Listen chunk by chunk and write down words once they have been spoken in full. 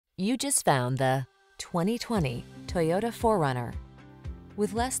You just found the 2020 Toyota 4Runner.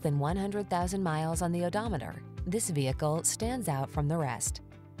 With less than 100,000 miles on the odometer, this vehicle stands out from the rest.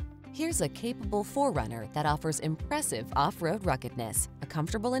 Here's a capable 4Runner that offers impressive off-road ruggedness, a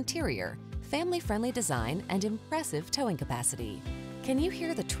comfortable interior, family-friendly design, and impressive towing capacity. Can you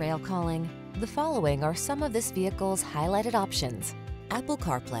hear the trail calling? The following are some of this vehicle's highlighted options: Apple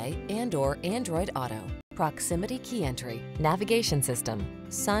CarPlay and/or Android Auto, proximity key entry, navigation system,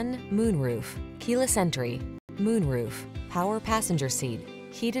 sun, moonroof, keyless entry, moonroof, power passenger seat,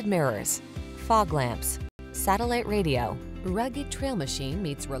 heated mirrors, fog lamps, satellite radio. Rugged trail machine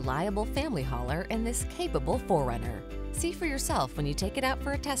meets reliable family hauler in this capable 4Runner. See for yourself when you take it out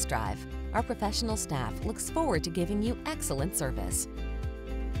for a test drive. Our professional staff looks forward to giving you excellent service.